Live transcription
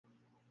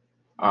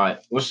Alright,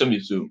 what's up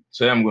YouTube?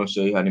 Today I'm going to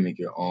show you how to make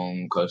your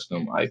own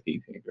custom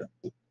IP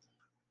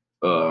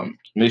pinger.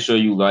 Make sure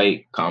you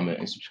like, comment,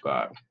 and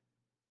subscribe.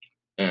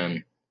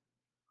 And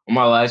on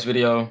my last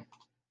video,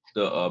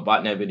 the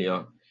botnet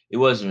video, it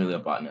wasn't really a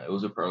botnet. It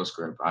was a Perl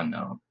script, I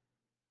know.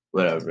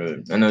 Whatever.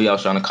 I know y'all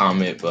trying to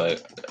comment,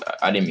 but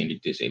I didn't mean to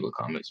disable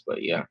comments,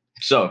 but yeah.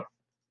 So,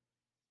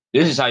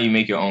 this is how you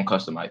make your own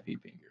custom IP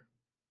pinger.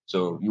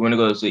 So, you want to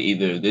go to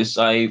either this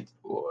site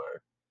or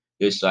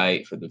this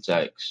site for the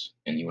text,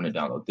 and you want to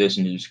download this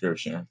in the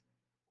description,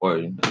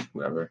 or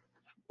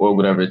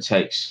whatever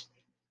text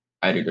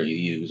editor you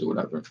use or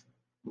whatever.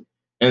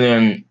 And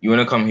then you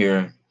want to come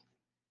here.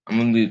 I'm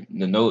gonna leave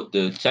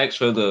the text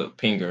for the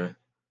pinger.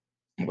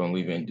 I'm gonna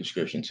leave it in the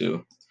description too.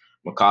 I'm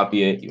gonna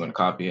copy it. You want to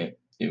copy it.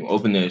 You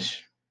open this,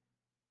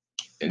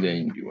 and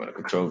then you want to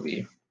Control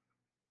V.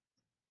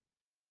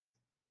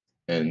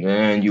 And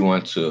then you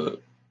want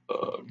to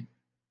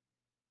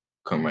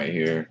come right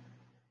here.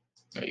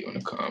 Now you want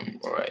to come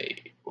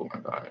right. Oh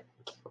my God.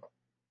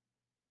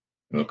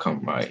 You want to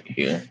come right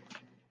here,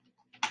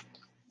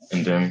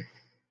 and then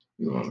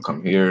you want to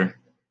come here.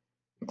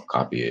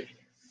 Copy it.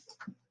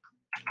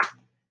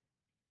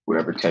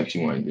 Whatever text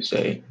you wanted to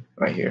say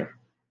right here.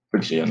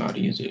 Pretty sure you know how to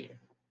use it.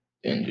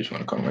 Then you just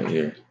want to come right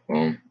here.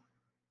 Boom.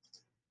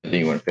 And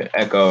then you want to put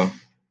echo.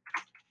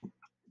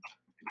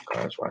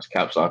 That's why it's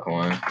caps lock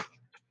on.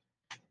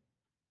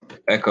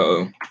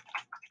 Echo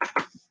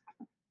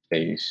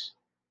space.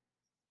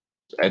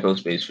 Echo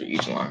space for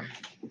each line.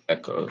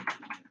 Echo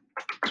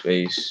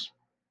space.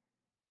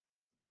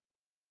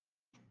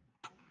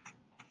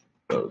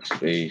 Echo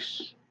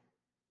space.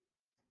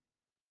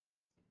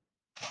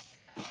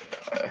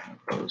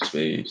 Echo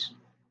space.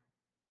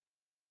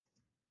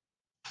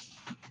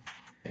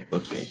 Echo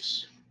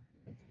space.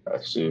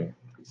 That's two.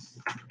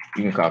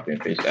 You can copy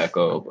and paste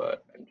echo,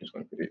 but I'm just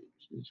going to put it.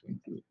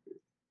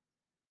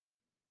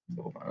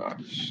 Oh my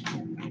gosh.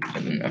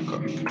 And then echo.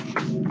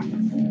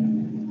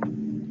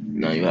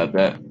 Now you have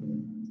that.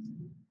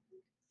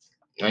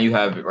 Now you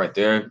have it right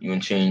there. You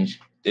can change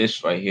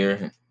this right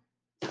here.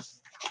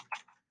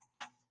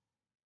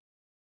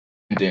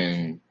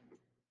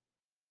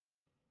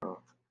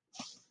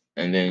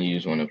 And then you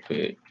just want to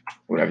put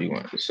whatever you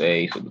want to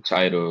say. So the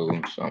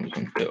title. So I'm just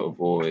going to put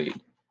avoid.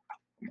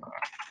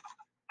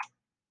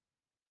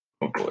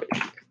 Avoid.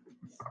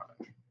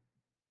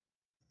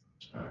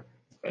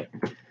 Okay.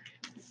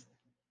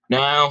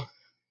 Now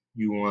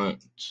you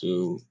want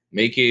to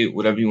make it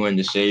whatever you want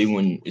to say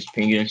when it's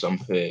pinging. So I'm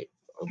put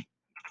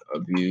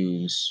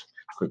abuse,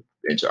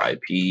 enter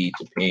IP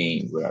to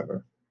ping,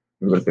 whatever.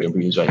 We're gonna put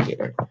abuse right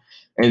there.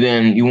 And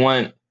then you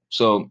want,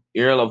 so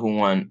error level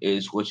 1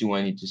 is what you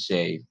wanted to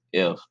say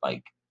if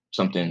like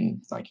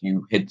something like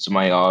you hit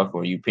somebody off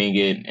or you ping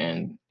it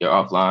and they're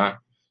offline.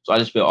 So I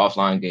just put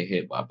offline, get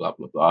hit, blah, blah,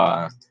 blah,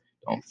 blah.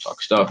 Don't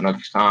talk stuff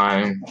next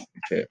time.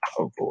 Hit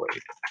avoid.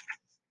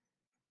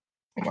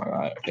 Oh my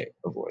God, okay,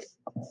 avoid.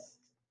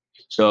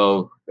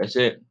 So that's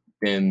it.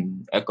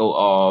 Then echo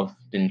off.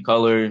 Then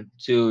color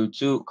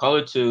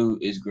color 2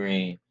 is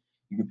green.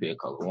 You can pick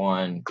color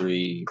 1,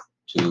 3,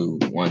 2,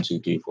 1, 2,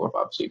 3, 4,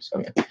 5, 6,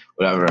 7,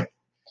 whatever.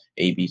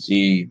 A, B,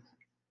 C,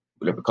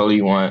 whatever color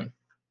you want.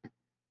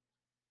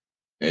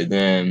 And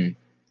then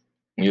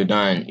when you're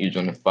done, you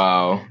join the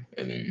file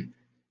and then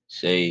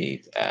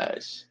save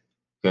as.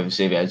 You have to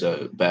save it as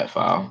a bat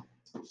file.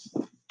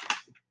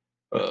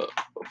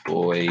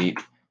 Avoid.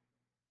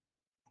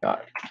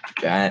 Got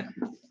that.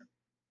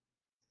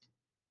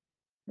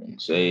 And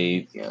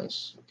save,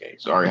 yes. Okay,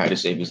 sorry how to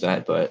save is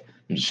that, but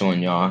I'm just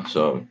showing y'all.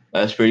 So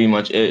that's pretty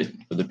much it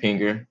for the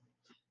pinger.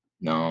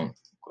 Now I'm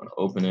gonna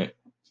open it.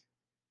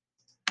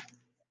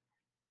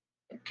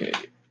 Okay,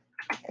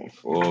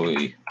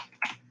 hopefully.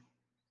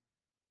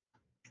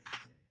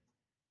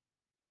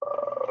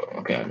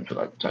 Okay, I don't feel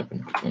like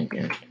typing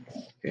again.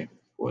 Okay,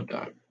 4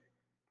 dot.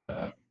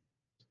 Okay,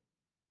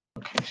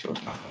 so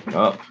it's not coming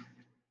up.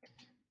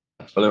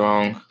 I spelled it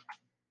wrong.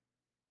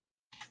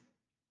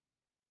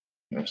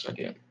 Yes, I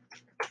did.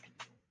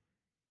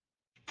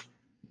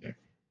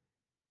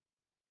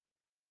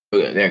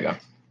 Okay, there you go.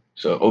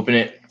 So open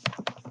it,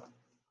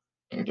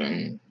 and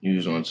then you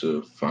just want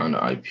to find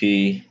the IP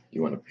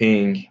you want to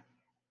ping.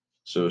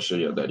 So show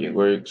you that it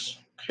works.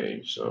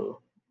 Okay,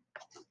 so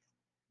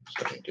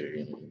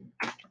 7:30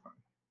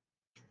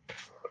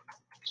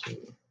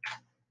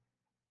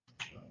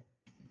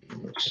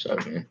 to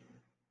 7.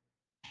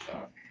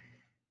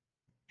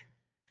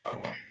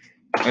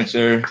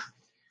 Enter.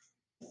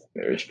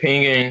 There's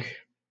pinging.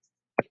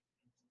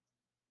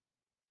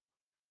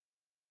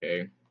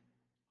 Okay.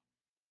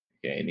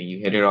 Okay, and then you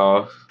hit it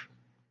off.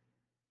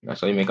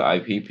 That's how you make an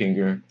IP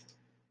pinger.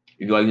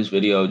 If you like this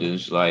video,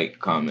 just like,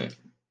 comment,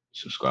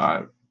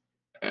 subscribe.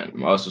 And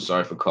I'm also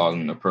sorry for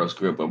calling the Perl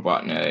script a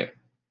botnet.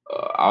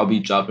 I'll be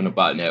dropping a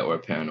botnet or a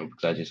panel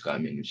because I just got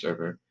a new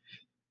server.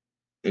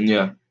 And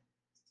yeah,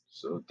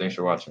 so thanks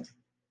for watching.